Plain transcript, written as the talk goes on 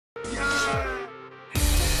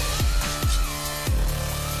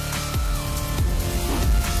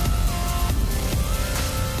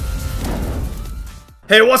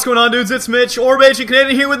Hey, what's going on, dudes? It's Mitch, Agent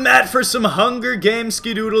Canadian, here with Matt for some Hunger Games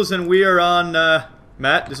skidoodles, and we are on,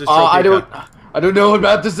 Matt, this is I don't know what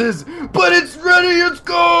map this is, but it's ready, let's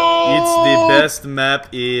go! It's the best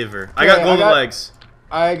map ever. Okay, I got golden legs.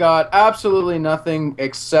 I got absolutely nothing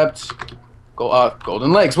except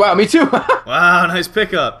golden legs. Wow, me too! Wow, nice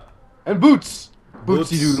pickup. And boots.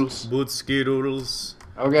 Bootsy doodles. Bootsy doodles.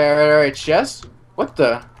 Okay, alright, chest. What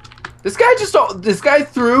the? This guy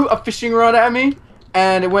threw a fishing rod at me,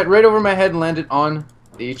 and it went right over my head and landed on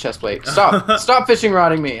the chest plate. Stop. Stop fishing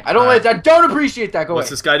rodding me. I don't appreciate that. Go away. What's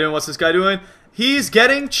this guy doing? What's this guy doing? He's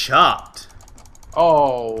getting chopped.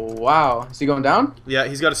 Oh, wow. Is he going down? Yeah,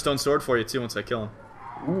 he's got a stone sword for you, too, once I kill him.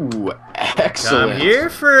 Ooh, excellent. I'm here,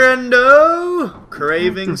 friendo.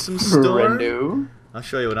 Craving some storm. Friendo. I'll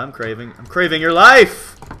show you what I'm craving. I'm craving your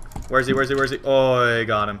life. Where's he? Where's he? Where's he? Oh, I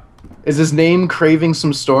got him. Is his name Craving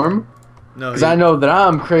Some Storm? No, because I know that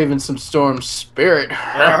I'm craving some storm spirit. Don't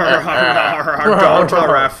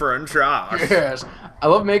reference us. Yes. I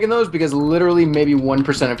love making those because literally maybe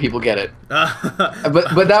 1% of people get it.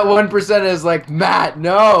 but that 1% is like, Matt,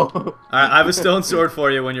 no. I have a stone sword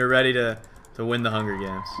for you when you're ready to win the Hunger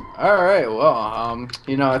Games. Alright, well,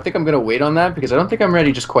 you know, I think I'm going to wait on that because I don't think I'm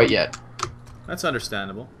ready just quite yet. That's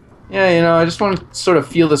understandable. Yeah, you know, I just want to sort of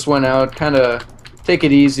feel this one out, kind of take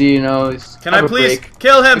it easy, you know. Can I please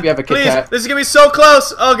kill him? Please, this is going to be so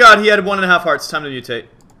close. Oh god, he had 1.5 hearts. Time to mutate.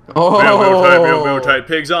 Oh, mutate.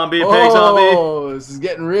 Pig zombie, pig zombie. Oh, this is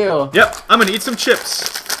getting real. Yep, I'm going to eat some chips.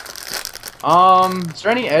 Is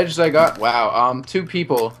there any edge I got? Wow, 2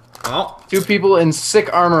 people. Oh. 2 people in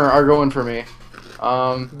sick armor are going for me.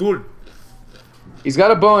 Good. He's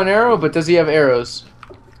got a bow and arrow, but does he have arrows?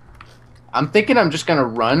 I'm thinking I'm just gonna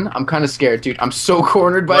run. I'm kind of scared, dude. I'm so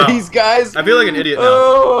cornered by these guys. I feel like an idiot now.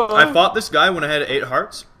 Oh. I fought this guy when I had 8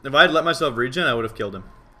 hearts. If I had let myself regen, I would have killed him.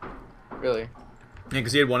 Really? Yeah,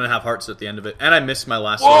 because he had 1.5 hearts at the end of it, and I missed my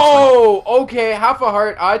last. Whoa! Okay, half a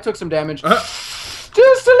heart. I took some damage. Just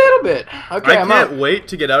a little bit. Okay, I can't wait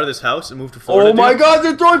to get out of this house and move to Florida. Oh my god,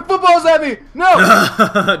 they're throwing footballs at me!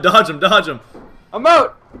 No! Dodge them, dodge them. I'm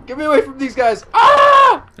out! Get me away from these guys!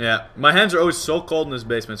 Ah! Yeah, my hands are always so cold in this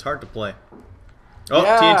basement, it's hard to play. Oh,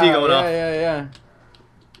 yeah, TNT going off. Yeah.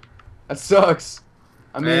 That sucks.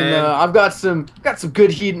 I mean, I've got some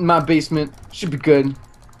good heat in my basement. Should be good.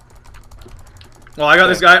 Well, I got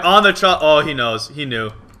this guy on the chop. Oh, he knows. He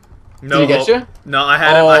knew. No Did he get you? No, I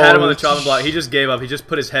had him. I had him on the chopping block. He just gave up. He just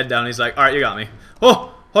put his head down. He's like, "All right, you got me."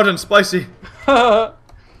 Oh, hold on, spicy. Well,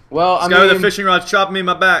 this guy with the fishing rod's chopping me in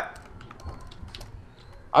my back.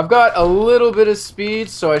 I've got a little bit of speed,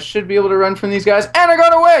 so I should be able to run from these guys. And I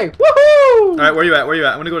got away! Woohoo! All right, where you at? Where you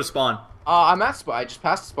at? I'm gonna go to spawn. I'm at spawn. I just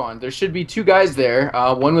passed spawn. There should be 2 guys there.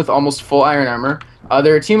 One with almost full iron armor.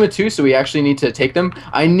 They're a team of 2, so we actually need to take them.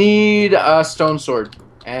 I need a stone sword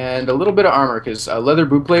and a little bit of armor because a leather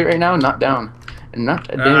boot plate right now not down. And not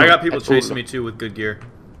down. I got people chasing me too with good gear.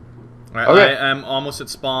 All right, okay. I am almost at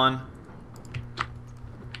spawn.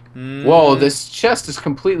 Whoa, this chest is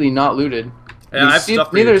completely not looted. Yeah, I have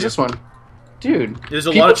stuff for neither you is this one. Dude. There's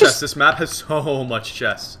a lot of chests. This map has so much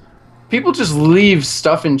chests. People just leave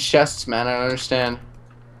stuff in chests, man. I don't understand.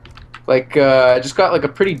 Like, I just got like a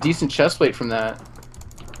pretty decent chest plate from that.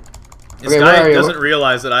 This guy doesn't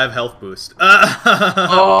realize that I have health boost.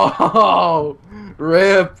 Oh,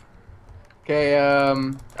 rip. Okay,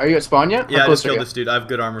 are you at spawn yet? Yeah, I just killed this dude. I have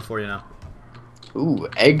good armor for you now. Ooh,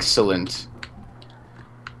 excellent.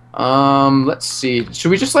 Let's see.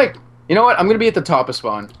 Should we just like... You know what? I'm gonna be at the top of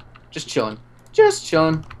spawn. Just chilling. Just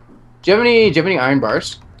chilling. Do you have any iron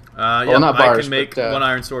bars? Yeah, well, not bars, I can make 1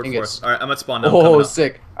 iron sword for us. Alright, I'm at spawn now. Oh,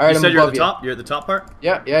 sick. Alright, you said you're at the top? You're at the top part?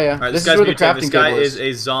 Yeah. Alright, this guy's mutated. This guy is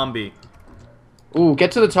a zombie. Ooh,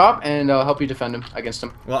 get to the top and I'll help you defend him against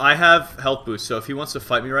him. Well, I have health boost, so if he wants to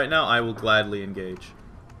fight me right now, I will gladly engage.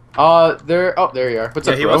 There you are. What's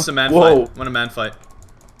up, he bro? wants a man fight. Want a man fight.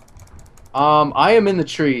 I am in the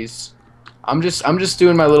trees. I'm just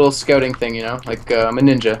doing my little scouting thing, you know? Like, I'm a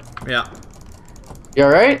ninja. Yeah. You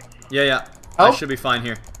alright? Yeah. Help? I should be fine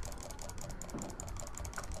here.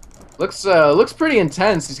 Looks pretty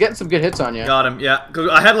intense. He's getting some good hits on you. Got him, yeah.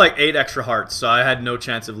 I had like 8 extra hearts, so I had no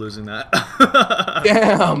chance of losing that.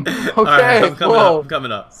 Damn. Okay, right, I'm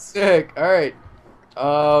coming up. Sick. Alright.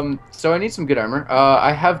 So I need some good armor.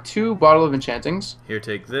 I have 2 bottle of enchantings. Here,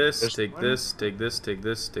 take this, take this, take this, take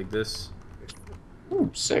this, take this. Ooh,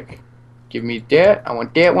 sick. Give me that. I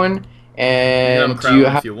want that one. And do you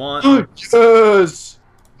have... if you want. Yes!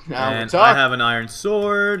 Now and I have an iron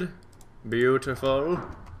sword. Beautiful.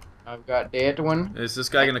 I've got that one. Is this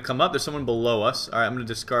guy gonna come up? There's someone below us. Alright, I'm gonna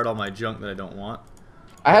discard all my junk that I don't want.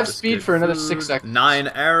 I have speed for another 6 seconds. 9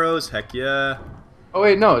 arrows, heck yeah. Oh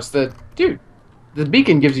wait, no, it's the dude. The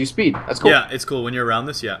beacon gives you speed. That's cool. Yeah, it's cool when you're around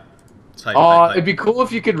this. Yeah. It's hype, Oh, hype, hype. it'd be cool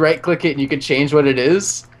if you could right click it and you could change what it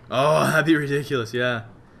is. Oh, that'd be ridiculous. Yeah.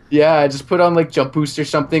 Yeah, just put on like jump boost or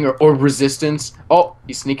something or resistance. Oh,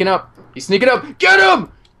 he's sneaking up. He's sneaking up. Get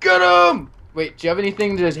him! Get him! Wait, do you have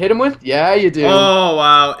anything to hit him with? Yeah, you do. Oh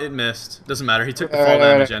wow, it missed. Doesn't matter. He took the fall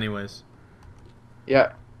damage anyways.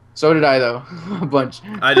 Yeah. So did I though. A bunch.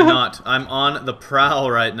 I did not. I'm on the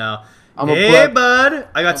prowl right now. I'm Hey bud,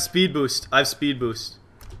 I got speed boost. I have speed boost.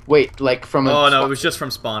 Wait, like from a Oh no, it was just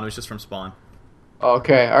from spawn. It was just from spawn.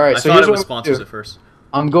 Okay, alright, I so thought here's it was what sponsors at first.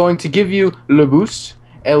 I'm going to give you Le Boost.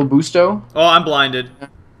 El Busto. Oh, I'm blinded.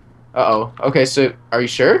 Uh-oh. Okay, so are you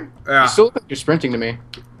sure? Yeah. You still look like you're sprinting to me.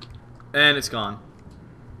 And it's gone.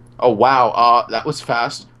 Oh wow, that was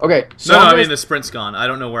fast. Okay, so No, I'm I gonna- mean the sprint's gone. I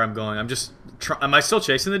don't know where I'm going. I'm just. Am I still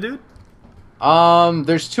chasing the dude?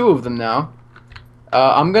 there's two of them now.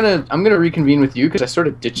 I'm gonna reconvene with you because I sort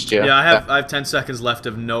of ditched you. Yeah, I have 10 seconds left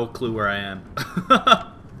of no clue where I am.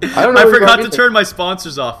 I don't know. I where you're forgot going to either. turn my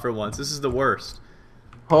sponsors off for once. This is the worst.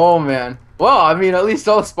 Oh man. Well, I mean, at least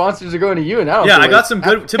all the sponsors are going to you, and I don't. Yeah, feel I got like- some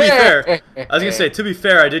good. To be fair, I was gonna say to be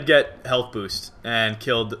fair, I did get health boost and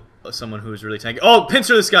killed someone who was really tanky. Oh,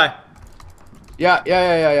 pincer this guy.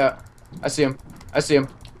 Yeah. I see him.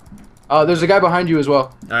 There's a guy behind you as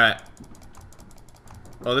well. All right.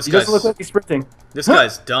 Oh, this He guy's doesn't look like he's sprinting. this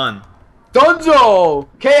guy's done. Dunzo!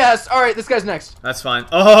 KS! Alright, this guy's next. That's fine.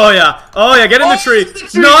 Oh yeah. Oh yeah. Get in the tree. the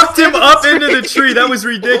tree. Knocked him Get in the up tree. into the tree. That was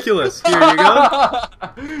ridiculous. Here you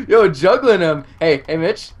go. Yo, juggling him. Hey,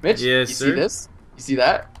 Mitch. Yes, you sir. see this? You see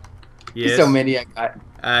that? Yes. He's so maniac.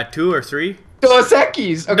 2 or 3. Dos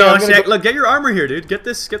Equis! Okay, No, I'm gonna go- look. Get your armor here, dude. Get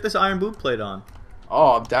this iron boot plate on.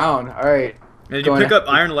 Oh, I'm down. Alright. And did you pick up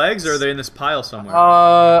iron legs, or are they in this pile somewhere?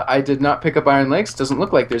 I did not pick up iron legs. Doesn't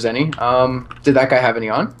look like there's any. Did that guy have any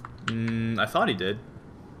on? I thought he did.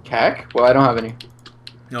 Cack? Well, I don't have any.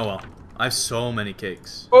 Oh well. I have so many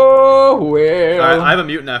cakes. Oh, well. Alright, I have a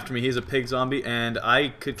mutant after me. He's a pig zombie, and I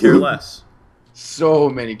could care less. So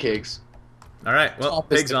many cakes. Alright, well, Toppest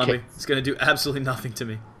pig of zombie. cakes. It's gonna do absolutely nothing to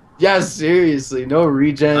me. Yeah, seriously. No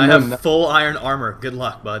regen. I no have nothing. full iron armor. Good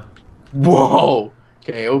luck, bud. Whoa.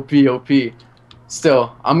 Okay, OP.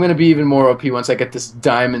 Still, I'm gonna be even more OP once I get this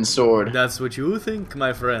diamond sword. That's what you think,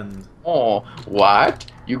 my friend. Oh, what?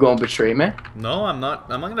 You gonna betray me? No, I'm not.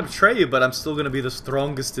 I'm not gonna betray you, but I'm still gonna be the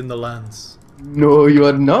strongest in the lands. No, you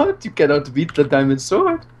are not. You cannot beat the diamond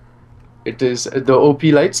sword. It is the OP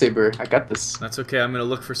lightsaber. I got this. That's okay. I'm gonna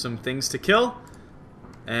look for some things to kill.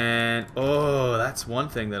 And oh, that's one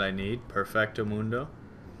thing that I need. Perfecto mundo.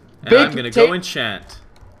 And Big I'm gonna go ta- enchant.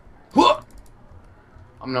 Huh.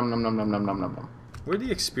 Nom. Where'd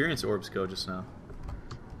the experience orbs go just now?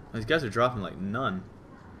 These guys are dropping like none.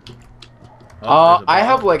 Oh, there's a I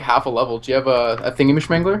have bottle. like half a level. Do you have a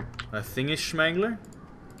thingamishmangler? A thingish schmangler?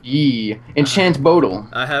 Yee. Enchant Bodle.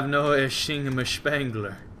 I have no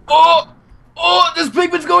shingamaspangler. Oh, this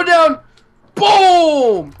pigment's going down.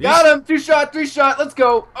 Boom! Got him. 2 shot, 3 shot. Let's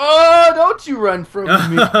go. Oh, don't you run from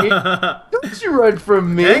me. Don't you run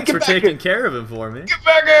from me. Thanks Get for back taking here. care of him for me. Get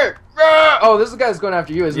back here. Ah! Oh, this guy's going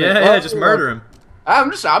after you, isn't it? Yeah, Oh, just murder him.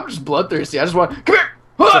 I'm just bloodthirsty. I just want. Come here.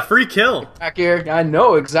 It's a Huh! free kill. Back here. I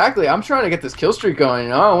know exactly. I'm trying to get this kill streak going. You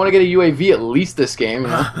know, I want to get a UAV at least this game. You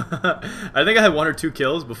know. I think I had 1 or 2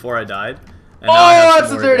 kills before I died. And now I have Oh, some that's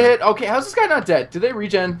the more third again. hit. Okay, how's this guy not dead? Do they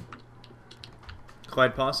regen?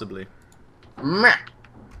 Quite possibly. Meh.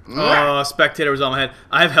 Oh, spectator was on my head.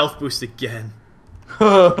 I have health boost again.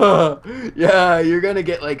 Yeah, you're gonna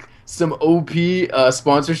get like some OP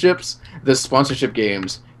sponsorships. The sponsorship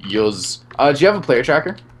games. Yuz. Do you have a player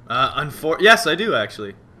tracker? Yes, I do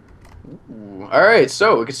actually. All right,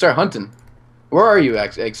 so we can start hunting. Where are you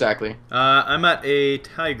exactly? I'm at a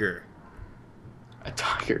tiger. A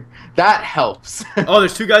tiger. That helps. Oh,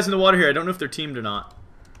 there's 2 guys in the water here. I don't know if they're teamed or not.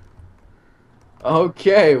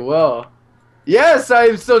 Okay, well. Yes, I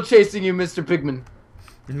am still chasing you, Mr. Pigman.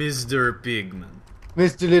 Mr. Pigman.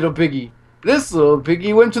 Mr. Little Piggy. This little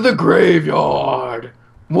piggy went to the graveyard.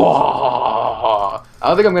 Wah! I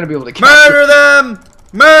don't think I'm gonna be able to capture. Murder them!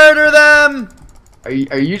 Murder them! Are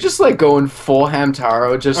you just like going full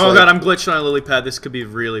Hamtaro? Just Oh like, god, I'm glitched on a lily pad. This could be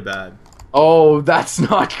really bad. Oh, that's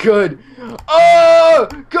not good. Oh,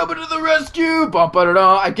 coming to the rescue!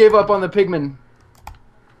 Ba-ba-da-da. I gave up on the pigman.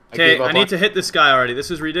 Okay, I need to hit this guy already. This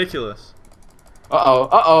is ridiculous.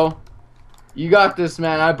 Uh-oh. You got this,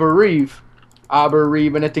 man. I bereave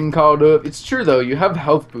anything called up. It's true, though. You have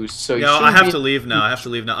health boost, so you No, I shouldn't have be- to leave now.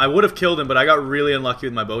 I would have killed him, but I got really unlucky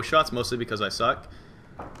with my bow shots, mostly because I suck.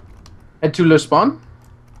 Head to Le Spawn.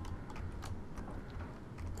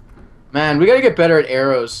 Man, we gotta get better at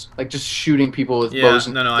arrows. Like just shooting people with bows.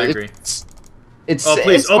 And I agree. It's oh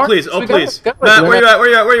please, it's oh hard, please, so oh we gotta- please. gotta Matt, learn where you how- at? Where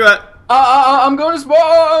you at? Where you at? I'm going to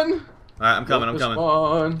spawn. Alright, I'm coming, I'm coming.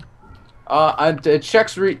 Spawn.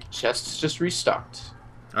 Chests just restocked.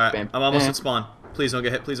 Alright, Bam, I'm almost bam. at spawn. Please don't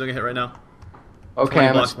get hit, please don't get hit right now. Okay, 20 I'm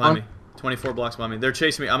at blocks behind spawn. me. 24 blocks behind me. They're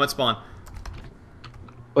chasing me. I'm at spawn.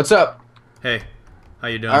 What's up? Hey, how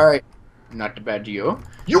you doing? All right, not too bad, you.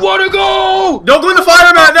 You wanna go? Don't go in the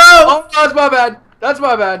fire, Matt. No. Oh, that's my bad. That's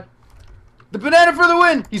my bad. The banana for the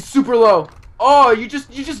win. He's super low. Oh, you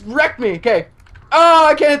just wrecked me. Okay. Oh,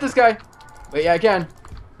 I can't hit this guy. Wait, yeah, I can.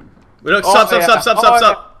 Wait, look, Oh, stop. yeah.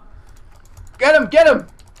 Stop. Get him, get him.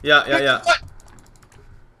 Yeah.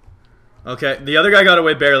 Okay, the other guy got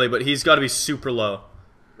away barely, but he's got to be super low.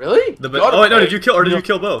 Really? Oh wait, no, did you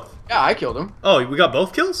kill both? Yeah, I killed him. Oh, we got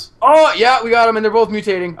both kills? Oh, yeah, we got him, and they're both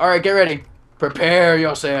mutating. All right, get ready. Prepare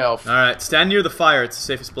yourself. All right, stand near the fire. It's the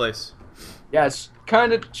safest place. Yeah, it's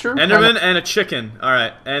kind of true. Enderman and a chicken. All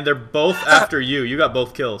right, and they're both after you. You got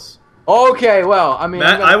both kills. Okay, well, I mean,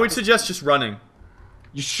 Matt, I would suggest just running.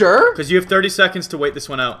 You sure? Because you have 30 seconds to wait this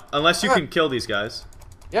one out. Unless you can kill these guys.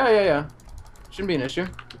 Yeah. Shouldn't be an issue.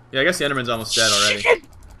 Yeah, I guess the Enderman's almost dead already. Chicken!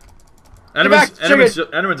 back,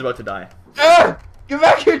 Enderman's about to die. Get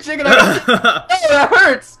back here, chicken! Oh, that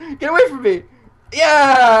hurts! Get away from me!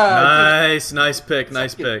 Yeah! Nice pick.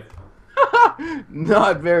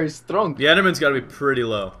 Not very strong. The Enderman's got to be pretty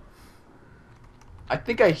low. I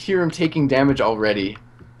think I hear him taking damage already.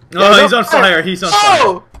 Oh, he's on fire. He's on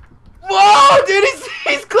fire. Whoa, dude,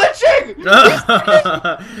 he's glitching!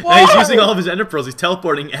 And he's using all of his ender pearls. He's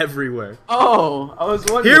teleporting everywhere. Oh, I was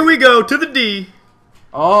wondering. Here we go to the D.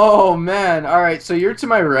 Oh man! All right, so you're to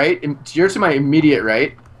my right. You're to my immediate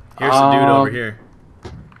right. Here's the dude over here.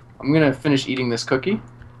 I'm gonna finish eating this cookie.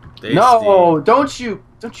 Tasty. No, don't you.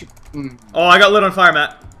 Oh, I got lit on fire,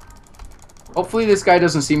 Matt. Hopefully this guy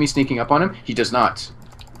doesn't see me sneaking up on him. He does not.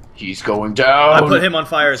 He's going down. I put him on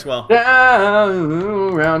fire as well.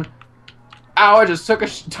 Down, round. Ow, I just took a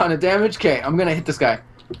ton of damage. Okay, I'm gonna hit this guy.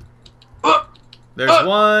 There's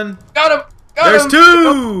one. Got him! There's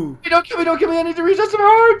two! Don't kill me, I need to reset some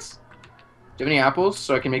hearts! Do you have any apples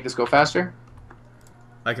so I can make this go faster?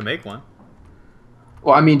 I can make one.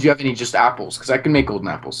 Well, I mean, do you have any just apples? Because I can make golden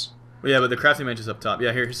apples. Well, yeah, but the crafting bench is up top.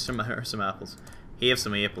 Yeah, here's some apples. Here's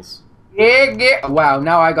some apples. Yeah. Wow,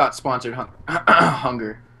 now I got sponsored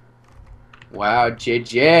hunger. Wow,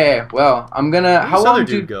 JJ. Well, I'm gonna... How long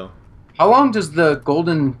dude go? How long does the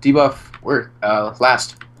golden debuff work?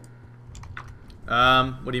 Last?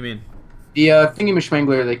 What do you mean? The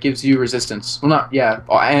thingy-mashmangler that gives you resistance. Well, not... Yeah.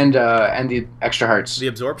 Oh, and the extra hearts. The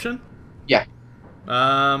absorption? Yeah.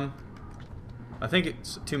 I think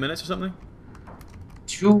it's 2 minutes or something.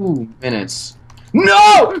 2 minutes.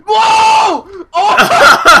 No! Whoa! Oh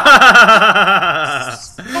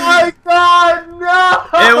my god, no!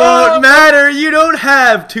 It won't matter. You don't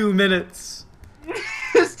have 2 minutes.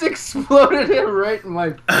 Just exploded him right in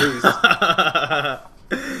my face.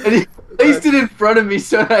 And he placed it in front of me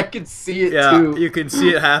so that I could see it too. Yeah, you can see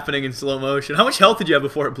it happening in slow motion. How much health did you have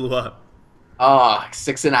before it blew up? Ah,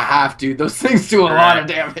 6.5, dude. Those things do a lot of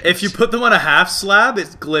damage. If you put them on a half slab,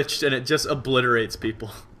 it's glitched and it just obliterates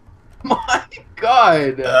people. My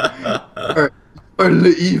god. or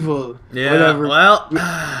the evil. Yeah, whatever. well,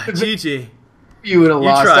 GG. You would have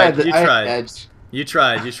lost. You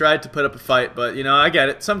tried to put up a fight, but, you know, I get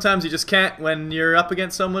it. Sometimes you just can't when you're up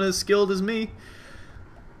against someone as skilled as me.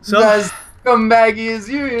 So, as scumbaggy as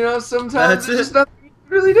you know, sometimes it's just nothing you can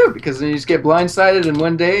really do, because then you just get blindsided in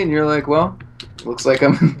one day and you're like, well, looks like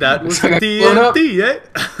I'm... That was like TNT, eh?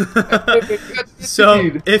 So,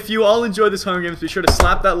 if you all enjoyed this Hunger Games, be sure to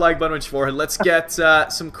slap that like button on your forehead. Let's get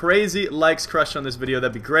some crazy likes crushed on this video.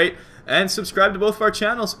 That'd be great. And subscribe to both of our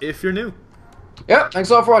channels if you're new. Yeah, thanks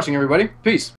a lot for watching, everybody. Peace.